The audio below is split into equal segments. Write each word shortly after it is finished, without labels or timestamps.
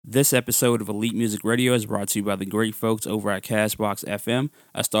This episode of Elite Music Radio is brought to you by the great folks over at Castbox FM,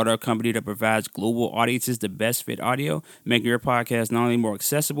 a startup company that provides global audiences the best fit audio, making your podcast not only more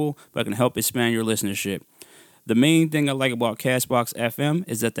accessible, but can help expand your listenership. The main thing I like about Castbox FM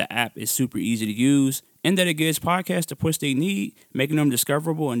is that the app is super easy to use and that it gives podcasts the push they need, making them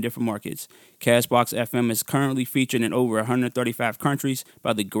discoverable in different markets. Castbox FM is currently featured in over 135 countries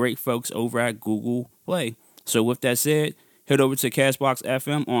by the great folks over at Google Play. So with that said, head over to Castbox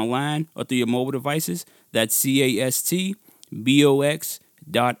FM online or through your mobile devices. That's castbox.fm.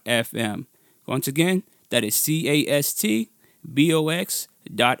 Once again, that is castbox.fm.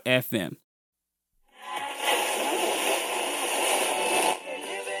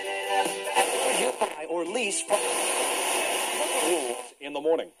 Or lease in the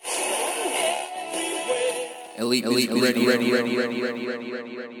morning. Elite ready.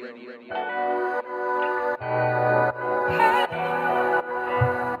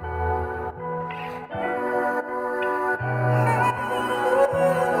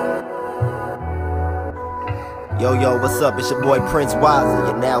 Yo, what's up? It's your boy Prince Wiser.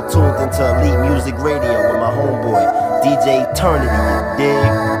 You're now tuned into Elite Music Radio with my homeboy, DJ Eternity, you dig?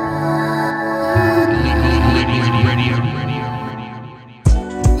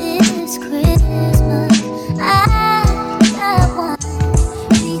 It's Christmas, I got one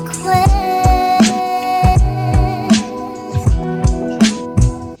request.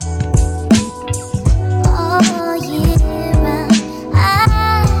 All year round, I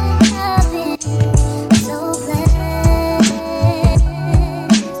have been so blessed,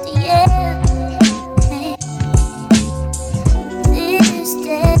 yeah. This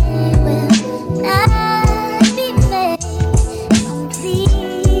day will not be made complete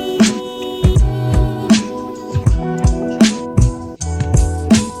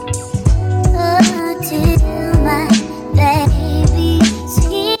until my baby's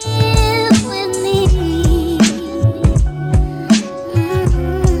here with me.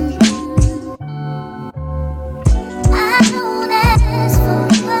 I don't ask for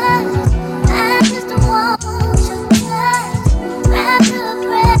much, I just want your touch. Wrap the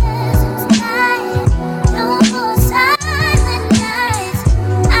presents tight, no more silent nights.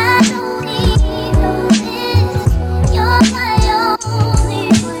 I don't need no wish, you're my only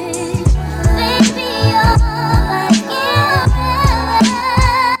wish. Baby, you're my gift.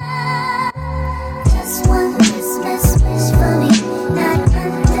 Just one Christmas wish for me, not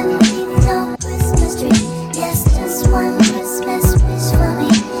underneath no Christmas tree. Yes, just one Christmas wish for me,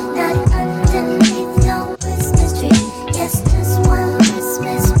 not underneath no Christmas tree. Yes, just one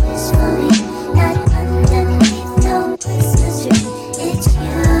Christmas wish for me, not underneath no Christmas tree. It's you.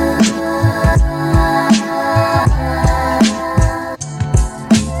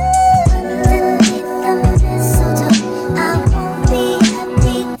 Underneath the mistletoe, I won't be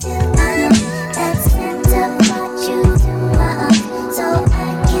happy till I know that Santa brought you to my arms, so I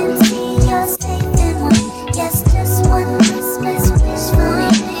can see you're safe and warm. Yes, just one Christmas wish for me,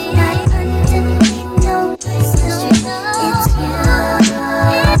 not underneath no Christmas tree. It's you.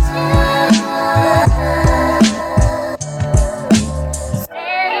 It's you.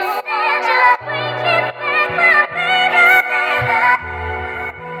 Santa, bring me back my baby Santa.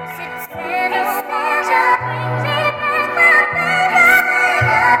 Santa, bring me back my baby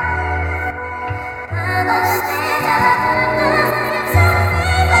Santa. Mama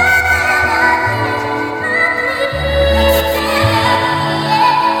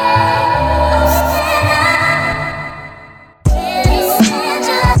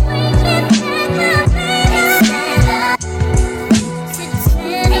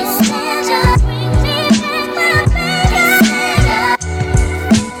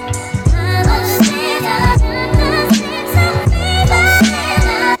Santa,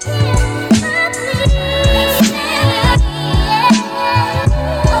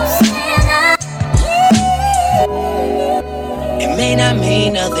 It may not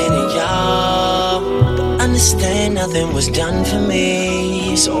mean nothing to y'all, but understand nothing was done for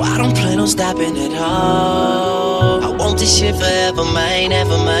me, so I don't plan on stopping at all. I want this shit forever, mine,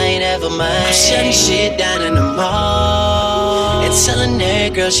 ever mine, ever mine. I'm shutting shit down in the mall and telling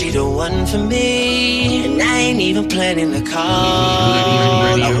that girl she the one for me, and I ain't even planning to call.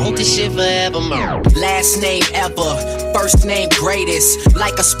 I want this shit forever, never mind. Last name ever, first name greatest.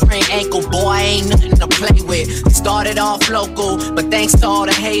 Like a sprained ankle, boy, ain't nothing to play with. Started off local, but thanks to all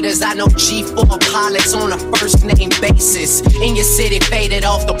the haters, I know G4 pilots on a first name basis. In your city, faded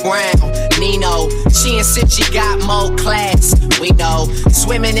off the brown. Nino, she insists she got more class. We know,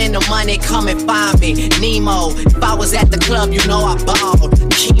 swimming in the money, come and find me. Nemo, if I was at the club, you know I balled.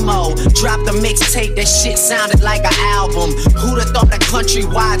 Chemo, dropped a mixtape, that shit sounded like an album. Who'da thought a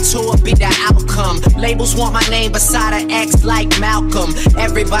countrywide tour be the outcome? Labels want my name beside an X like Malcolm.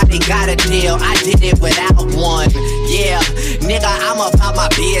 Everybody got a deal, I did it without one. Yeah, nigga, I'm about my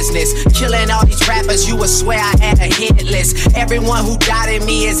business. Killing all these rappers, you would swear I had a hit list. Everyone who doubted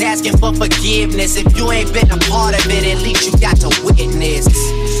me is asking for forgiveness. If you ain't been a part of it, at least you got to witness.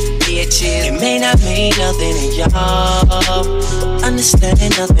 Bitches. It may not mean nothing to y'all, but understand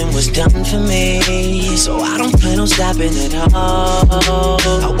nothing was done for me, so I don't plan on stopping at all.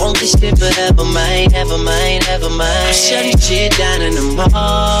 I want this shit forever, mine, ever mine, ever mine. I'm shutting shit down in the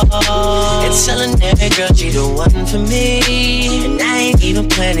mall and telling every girl she the one for me, and I ain't even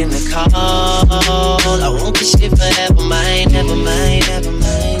planning the call. I want this shit forever, mine, ever mine, ever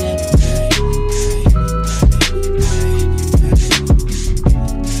mine, ever mine.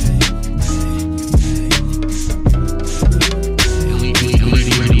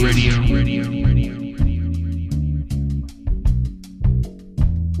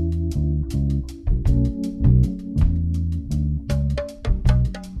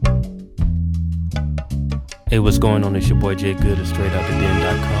 Hey, what's going on? It's your boy Jay Good of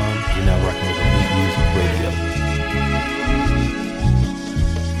StraightOutTheDen.com. You're now rocking with Elite Music Radio.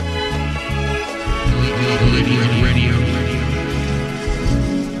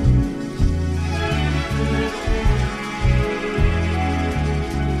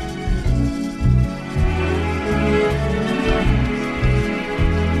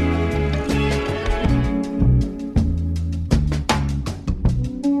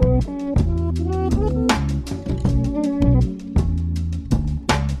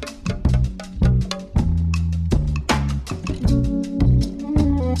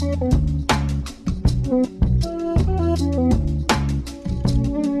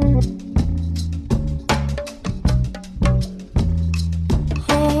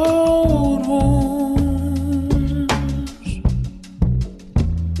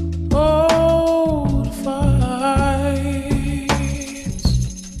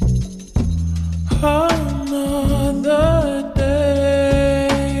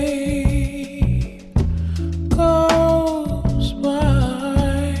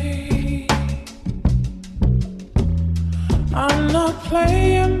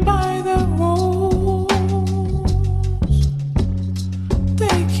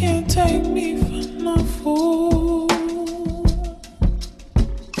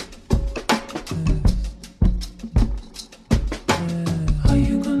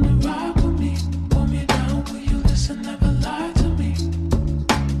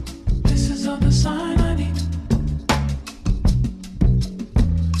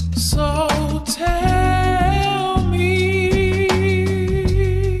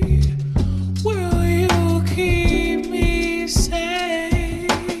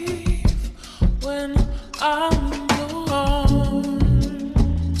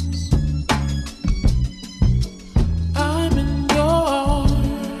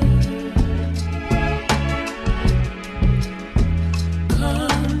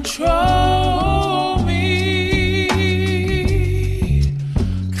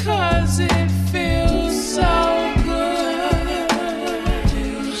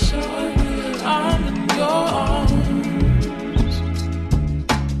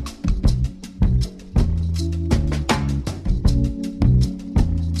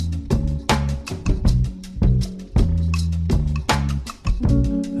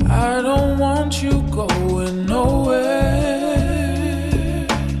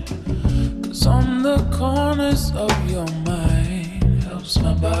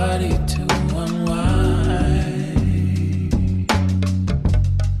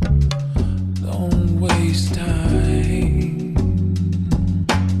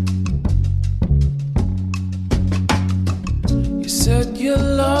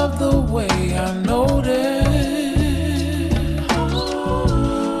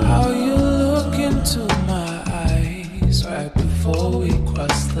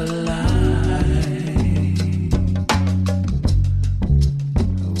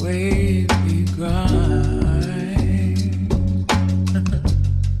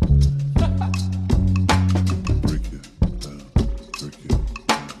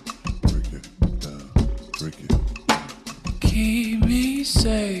 Keep me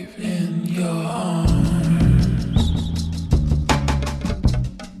safe in your your arms,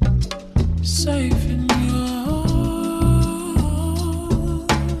 safe in yours.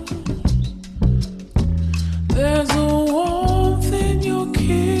 There's a warmth in your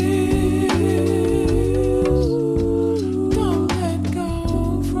kiss. Don't let go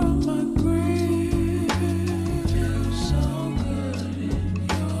from my grip. Feels so good in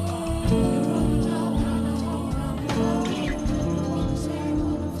your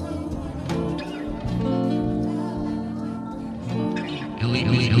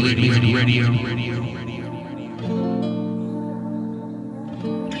Elite Radio.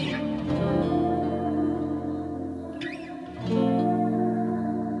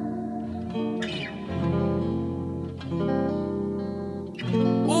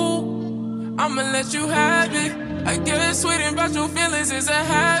 I'ma let you have it. I guess waiting about your feelings is a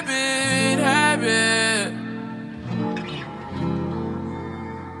habit.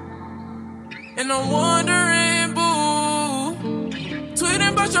 And I'm wondering, boo,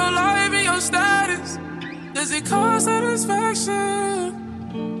 tweeting about your life and your status, does it cause satisfaction?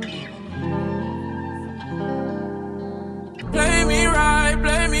 Play me right,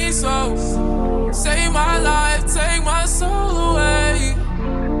 play me so. Save my life, take my soul away.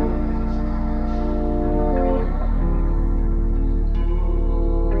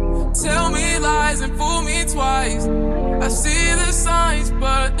 Tell me lies and fool me twice. I see the signs,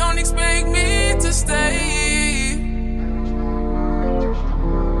 but don't expect me to stay.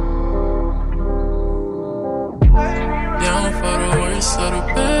 Down for the worst or the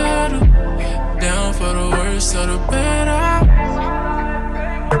better. Down for the worst or the better.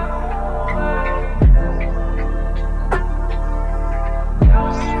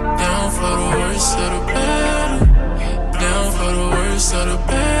 Down for the worst or the better. Down for the worst or the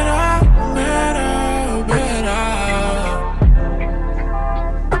better.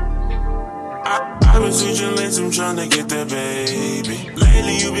 I've been switching lanes, I'm tryna get that baby.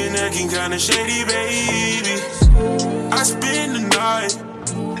 Lately you been acting kinda shady, baby. I spend the night,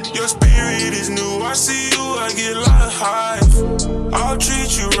 your spirit is new. I see you, I get a lot of hype. I'll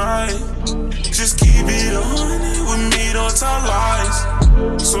treat you right, just keep it on with me, don't tell lies.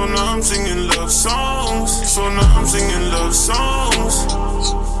 So now I'm singing love songs. So now I'm singing love songs.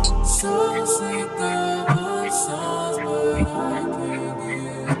 So sick of love songs, but I can't get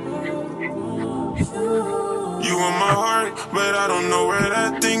you in my heart, but I don't know where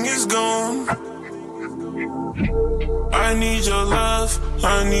that thing is gone. I need your love,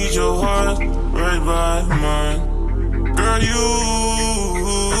 I need your heart, right by mine. Girl, you,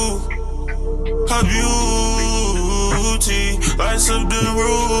 her beauty lights up the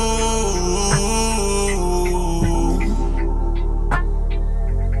room.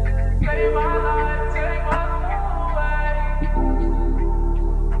 Save my life, take my soul away.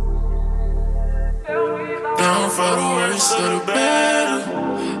 Down for the worst or the better.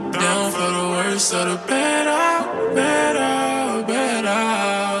 Down for the worst or the better.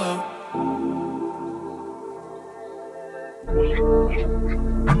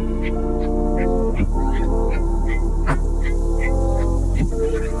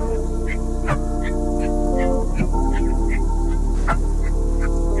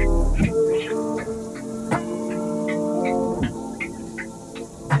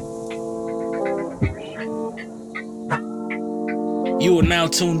 You are now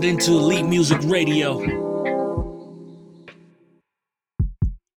tuned into Elite Music Radio.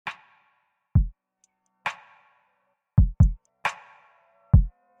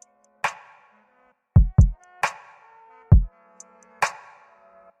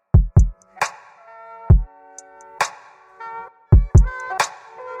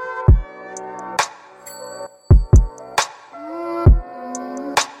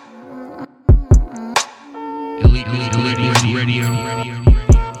 Elite Radio.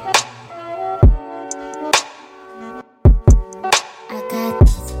 I got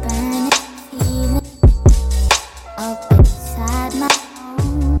this burning feeling up inside my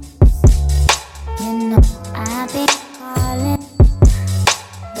bones. You know I've been calling,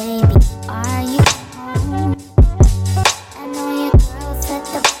 baby, are you home? I know your girl's at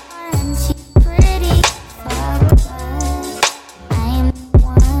the bar and she's pretty fucked up. I am the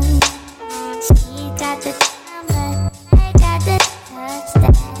one. She got the time, but I got the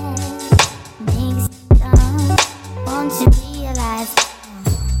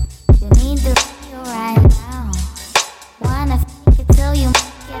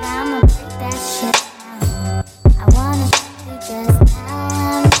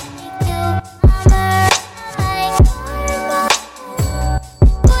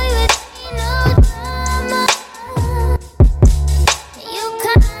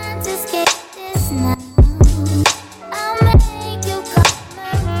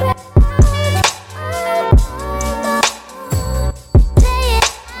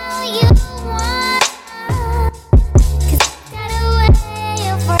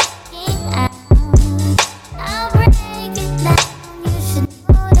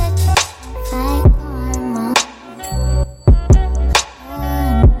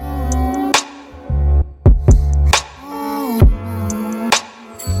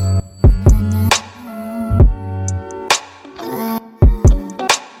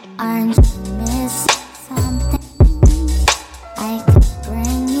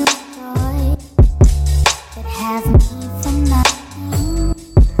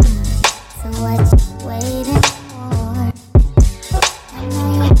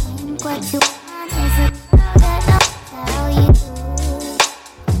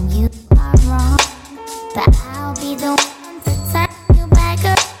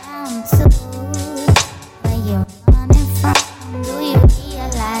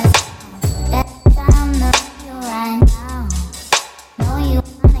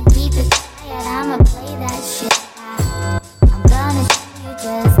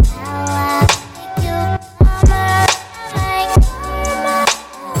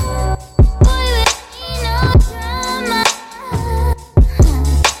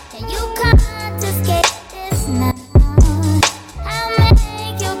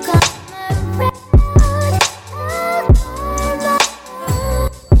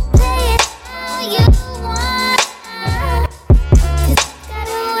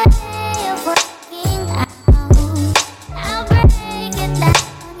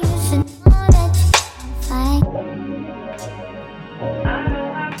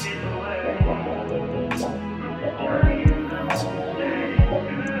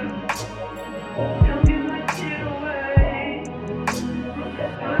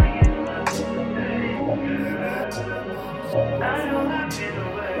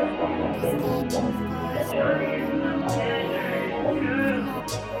They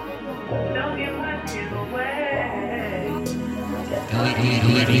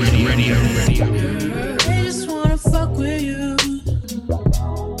just wanna fuck with you.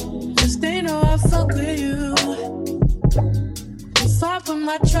 Cause they know I fuck with you. If I put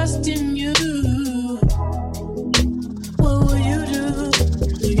my trust in you, what will you do?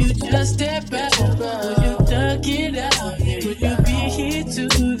 Will you just step back? Will you duck it out? Will you be here to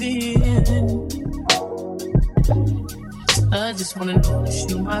the end? I just wanna know if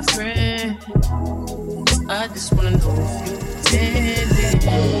you my friend. I just wanna know if you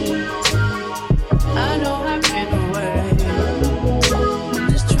pretending. I know I've been away. I'm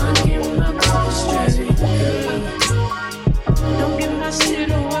just trying to get my mind straight. Don't give my shit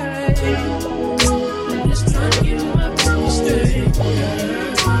away. I'm just trying to get my mind straight.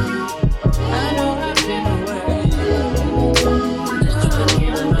 I know I've been away. I'm just trying to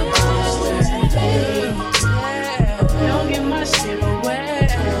get my mind straight. Don't give my shit away.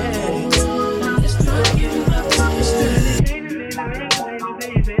 I'm just trying to get my mind straight.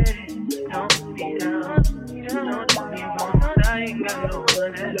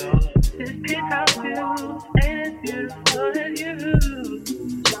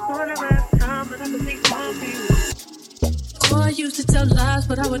 I used to tell lies,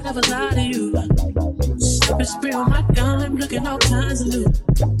 but I would never lie to you. Sipping spray on my dime, looking all kinds of new.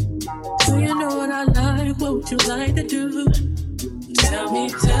 Do you know what I like? What would you like to do? Tell me,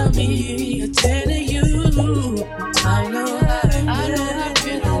 I'm telling you. I know I've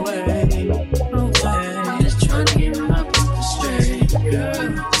been away. Just trying to get my people straight, girl.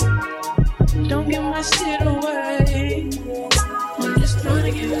 Don't give my shit away. I'm just trying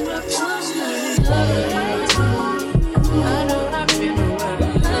to get my people straight. I know I've been away.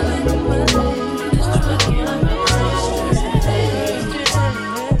 Just trying to get my people straight.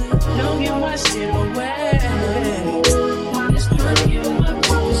 Don't give my shit away. I'm just trying to get my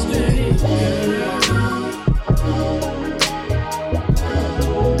people straight.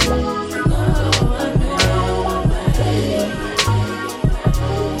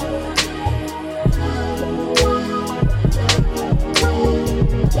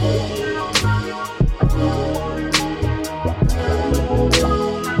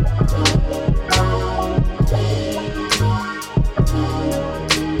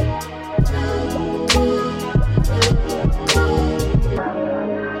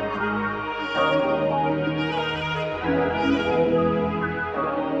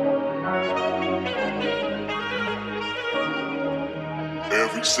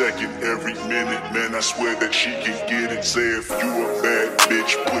 Every second, every minute, man, I swear that she can get it. Say if you a bad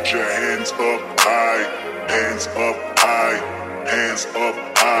bitch, put your hands up high, hands up high, hands up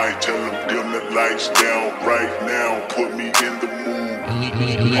high. Tell them dim the lights down right now, put me in the mood.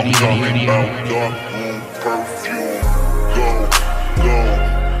 I'm talking about dark room perfume. Go.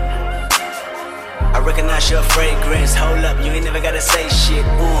 I recognize your fragrance, hold up, you ain't never gotta say shit,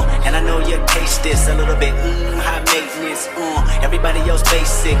 and I know you taste this a little bit, high maintenance, everybody else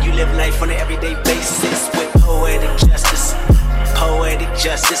basic, you live life on an everyday basis, with poetic justice,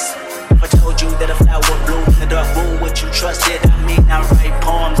 if I told you that a flower bloomed in the dark room, would you trust it? I mean, I write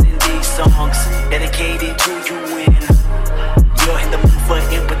poems in these songs, dedicated to you when you're in the mood for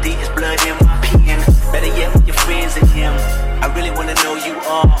empathy, it's blood in my pen, better yet with your friends and him, I really wanna know you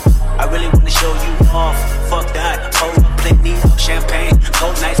all. I really wanna show you off. Fuck that, hold up plenty of champagne.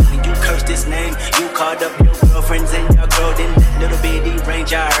 Cold nights when you curse this name. You called up your girlfriends and your girl in that little bitty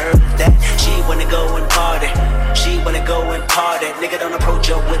range. I heard that she wanna go and party. Nigga, don't approach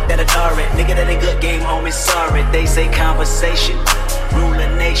her with that Atari. Nigga, that ain't good game, homie, sorry. They say conversation, rule a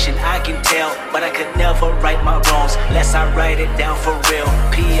nation. I can tell, but I could never right my wrongs unless I write it down for real.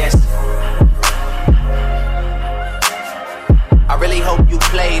 P.S. I really hope you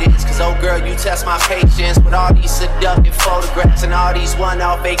play this, cause oh girl, you test my patience with all these seductive photographs and all these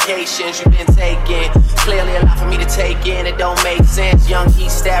one-off vacations you've been taking. Clearly a lot for me to take in, it don't make sense. Young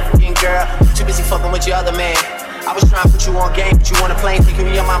East African girl, too busy fucking with your other man. I was trying to put you on game, put you on a plane, taking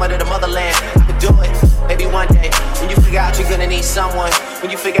your mama to the motherland. I could do it, maybe one day, when you figure out you're gonna need someone.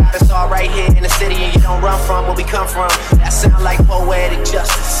 When you figure out it's all right here in the city and you don't run from where we come from. That sound like poetic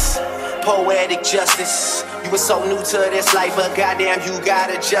justice. Poetic justice. You were so new to this life, but goddamn, you got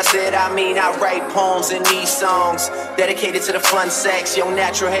adjusted. I mean, I write poems in these songs dedicated to the fun sex, your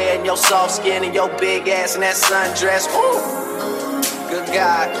natural hair and your soft skin and your big ass and that sundress. Ooh, good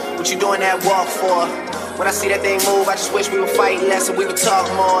God, what you doing that walk for? When I see that thing move, I just wish we would fight less and we would talk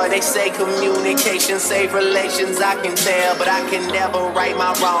more. They say communication save relations, I can tell, but I can never right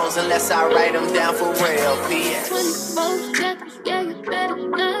my wrongs unless I write them down for real. P.S. 24/7, yeah, you better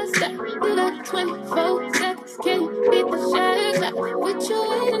not stop.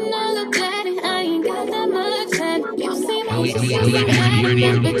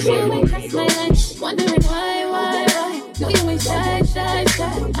 Wondering why? No, you ain't shy.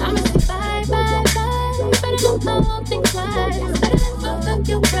 I'ma say bye. Better not I won't think twice. Better than fuck up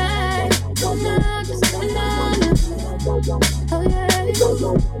your pride. No, just banana. Oh yeah.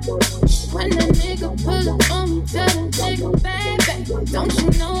 When a nigga pull up on me, tell a nigga back. Don't you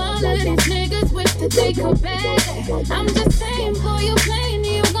know all of these niggas wish that they could back? I'm just saying, boy, you playing,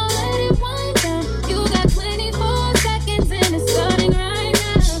 you gon' let it wind down. You got 24 seconds and it's starting right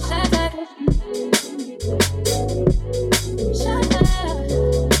now. Shut up.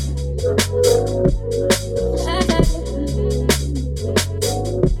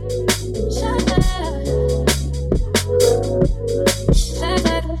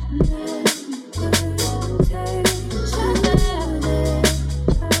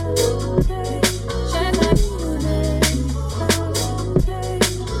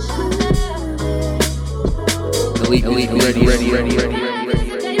 Ready.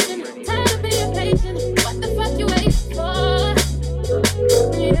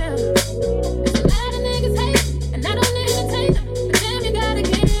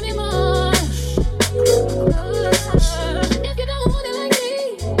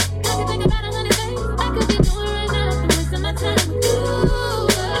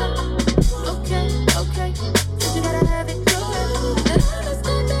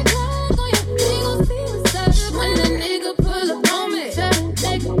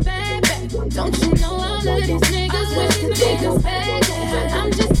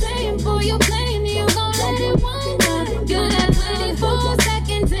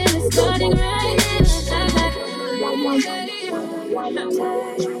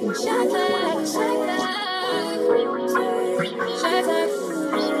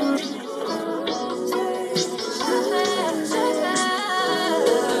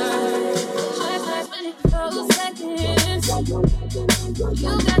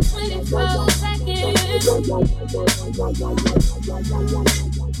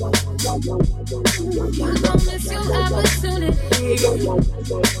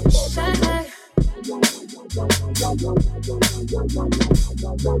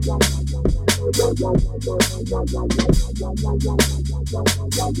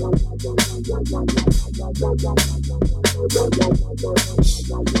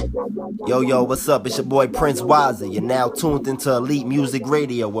 Yo, what's up? It's your boy Prince Wiser. You're now tuned into Elite Music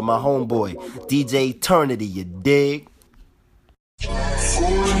Radio with my homeboy, DJ Eternity, you dig?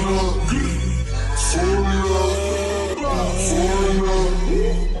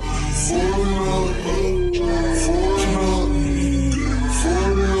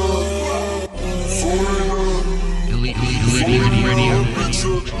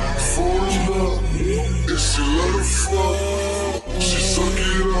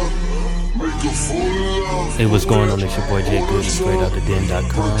 Hey, what's going on? It's your boy Jay Good,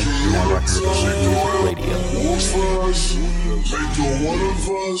 StraightOutTheDen.com. You're now rocking with Elite Music Radio.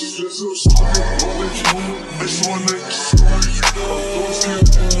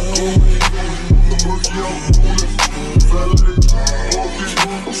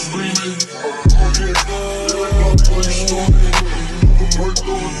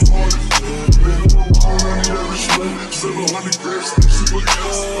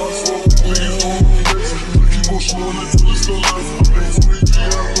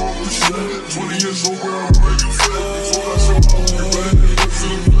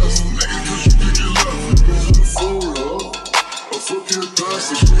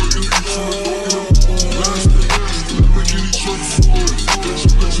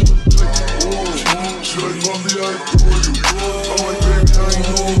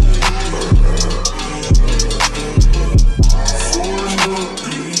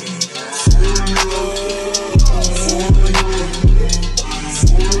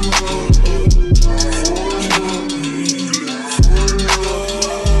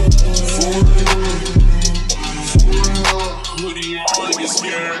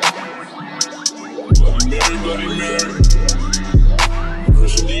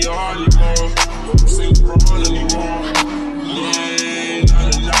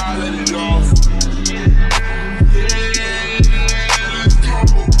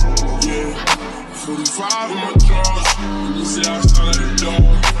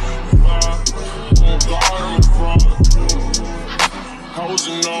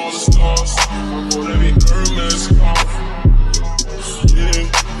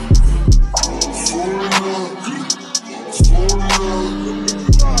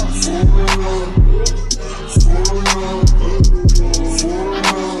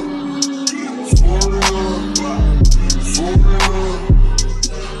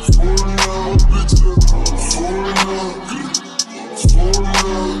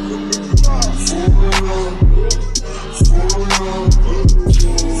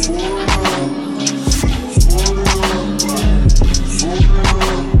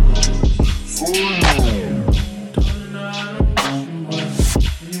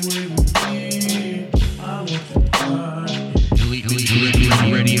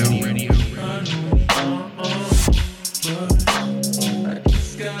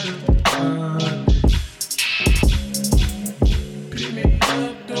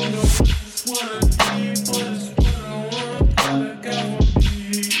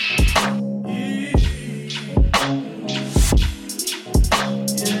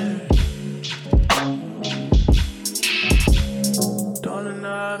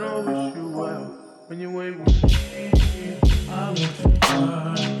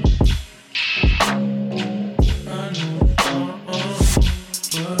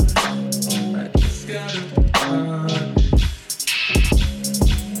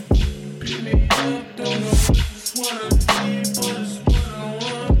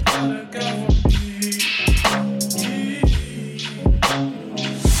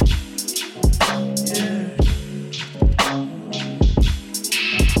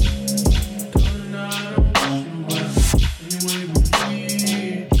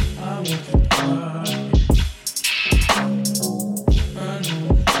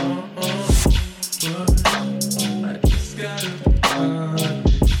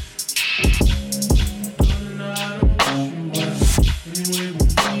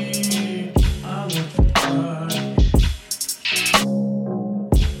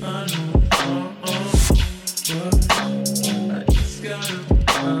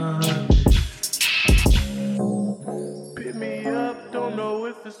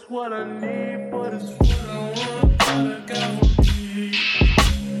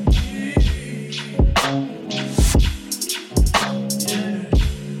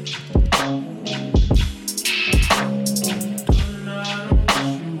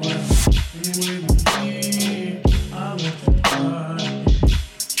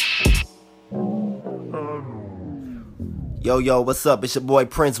 Yo, what's up? It's your boy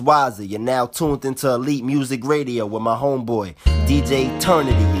Prince Wazza. You're now tuned into Elite Music Radio with my homeboy, DJ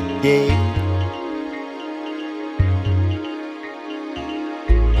Eternity, you dig?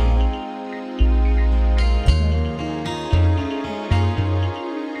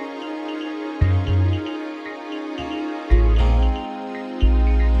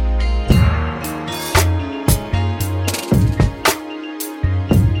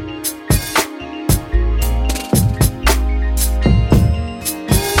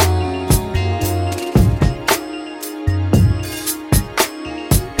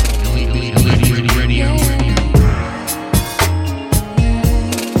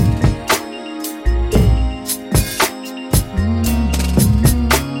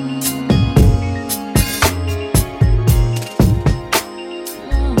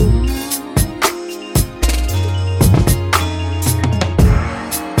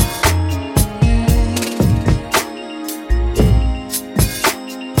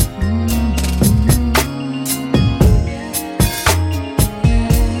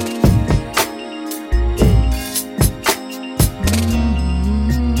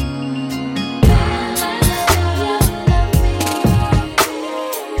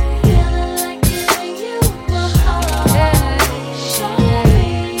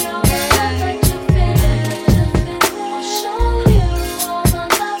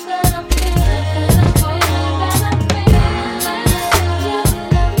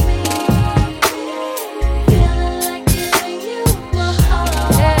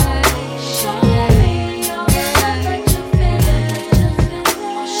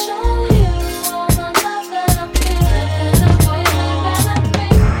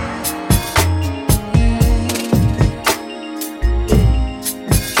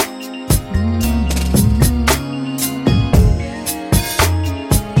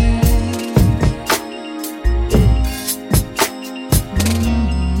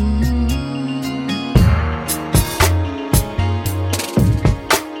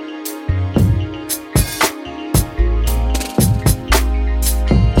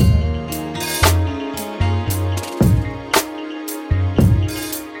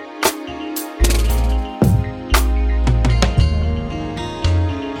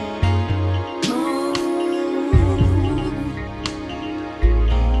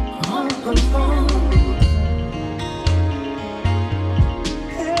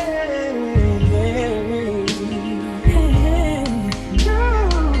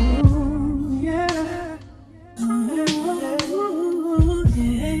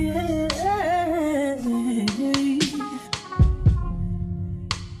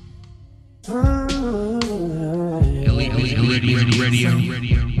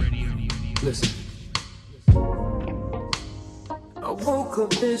 Listen. I woke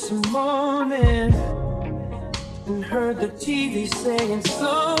up this morning and heard the TV saying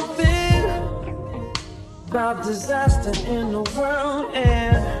something about disaster in the world,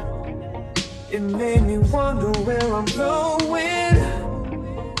 and it made me wonder where I'm going.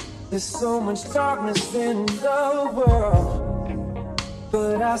 There's so much darkness in the world,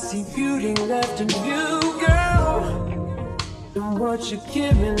 but I see beauty left in you, girl. And what you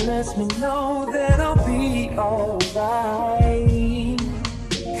give me lets me know that I'll be alright.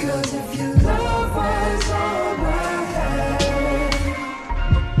 Cause if your love was all I had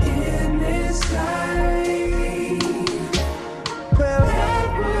in this life, well, that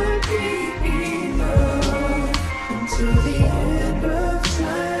would be enough until the end of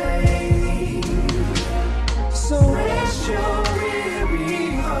time. So rest your weary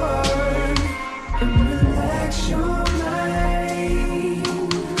heart and relax your mind,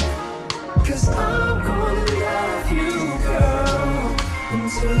 'cause I'm gonna love you, girl,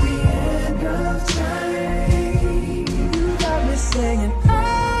 until the end of time. You got me singing, oh,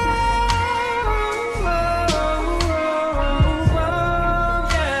 oh, oh, oh,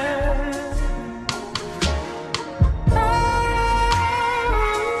 yeah. Oh,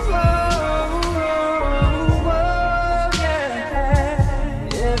 oh, oh,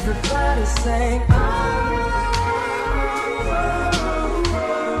 yeah. Everybody's saying, oh,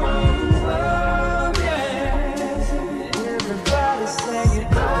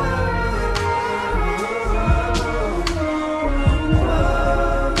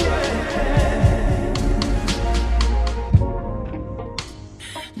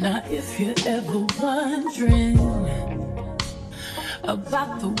 now if you're ever wondering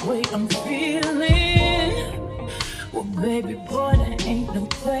about the way I'm feeling, well, baby boy, there ain't no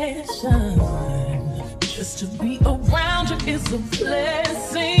question. Just to be around you is a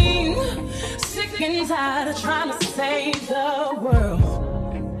blessing. Sick and tired of trying to save the world.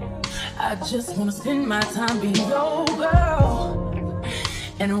 I just wanna spend my time being your girl.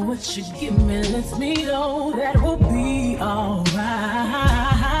 And what you give me lets me know that we'll be alright.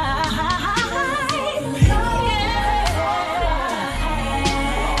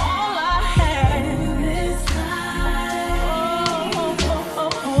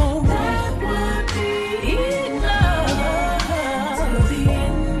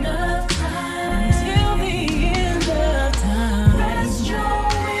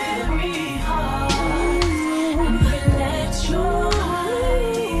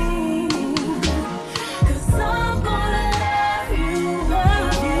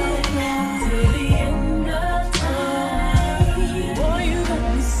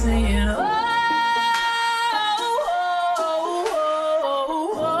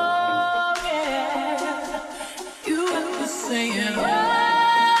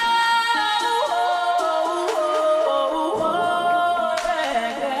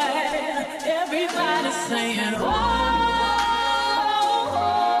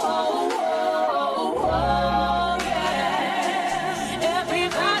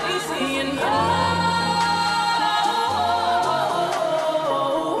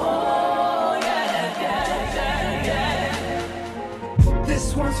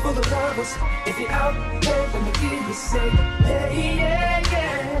 If you're out there, let me hear you say, yeah, yeah,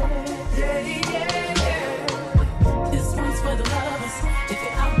 yeah, yeah, yeah, yeah. This one's for the lovers. If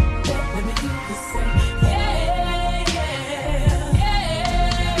you're out there, let me hear you say, yeah, yeah, yeah,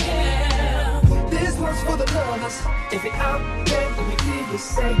 yeah. This one's for the lovers. If you're out there, let me hear you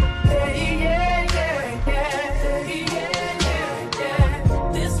say, yeah, yeah, yeah, yeah, yeah,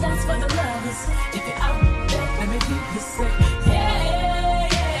 yeah. This one's for the lovers. If you're out there, let me hear you say, yeah.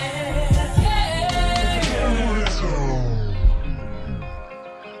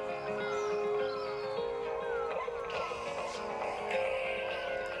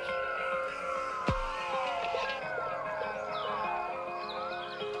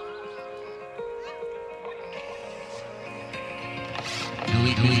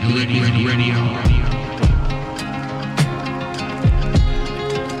 Radio.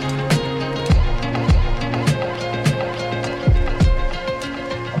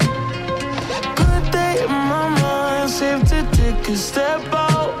 Good day in my mind, safe to take a step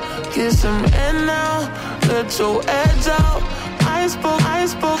out, get some air now, let your edge out. I spoke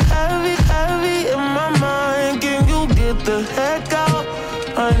heavy, heavy in my mind. Can you get the heck out?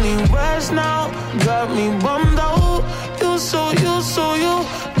 I need rest now, got me bummed out. You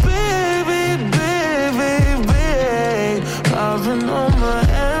baby, I've been on my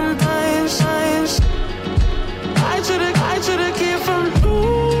end times. I should've kept from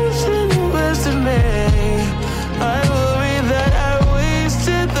losing the best of me. I worry that I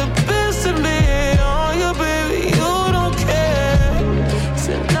wasted the best of me. Oh, yeah, baby, you don't care.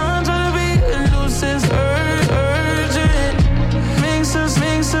 Said now I'm trying to be a nuisance,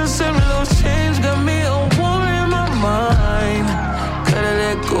 some little change got me a war in my mind. Gotta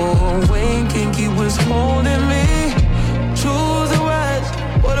let go away, can't keep what's holding me. Choose the right,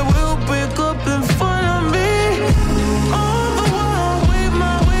 or it will break up in front of me. On the wall, wave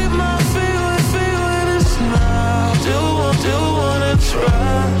my feet with a smile. Still wanna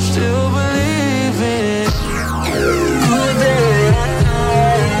try, still believe in good days.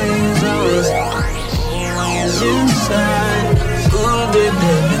 Always inside, good days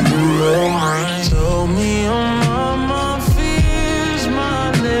in the road. Told me I'm on my fears,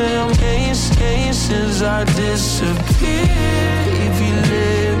 my name can't since I disappeared. If you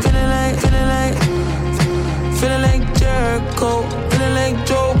live feeling like Jericho, feeling like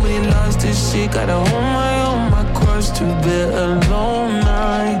Joe when he lost his shit. Gotta hold my cross to bear alone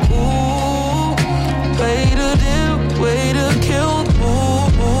night. Ooh, way to kill. Ooh,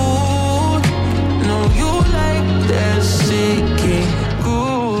 no, you like that shit, can't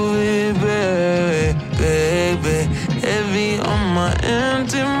groovy, baby. Heavy on my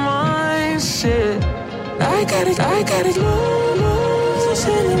empty mind, shit. I gotta lose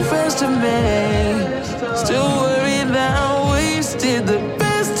in the rest of me. Still worried that I wasted the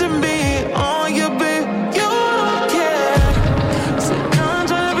best of me on you, babe. You don't care. So now I'm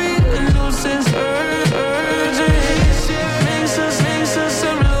trying to be a nuisance, urgent. Makes us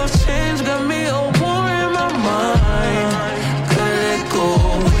some little change, got me a war in my mind. Gotta let go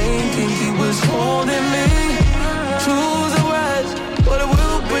away, can't keep what's holding me. Choose the right, but it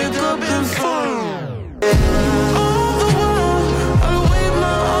will break up in fun.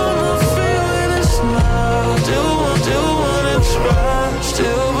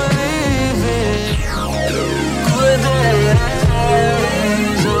 Still believe in good days.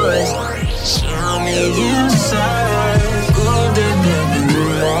 Always show me inside. Good days.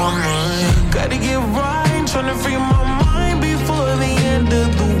 Gotta get right, tryna free my mind before the end of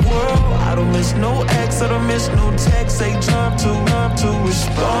the world. I don't miss no ex, I don't miss no text. They jump to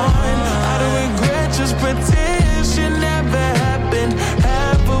respond. I don't regret, just pretend shit never happened.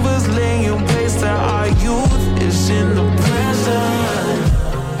 Half of us laying waste to our youth is in the present.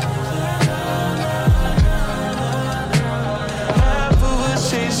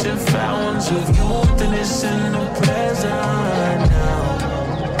 Chasing fountains of youth and it's in the present now.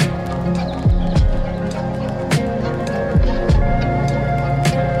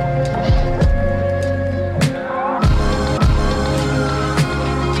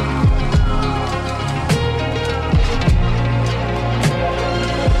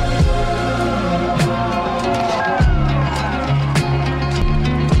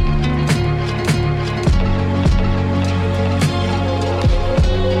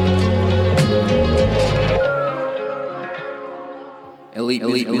 Elite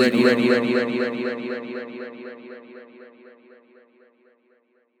Music Radio.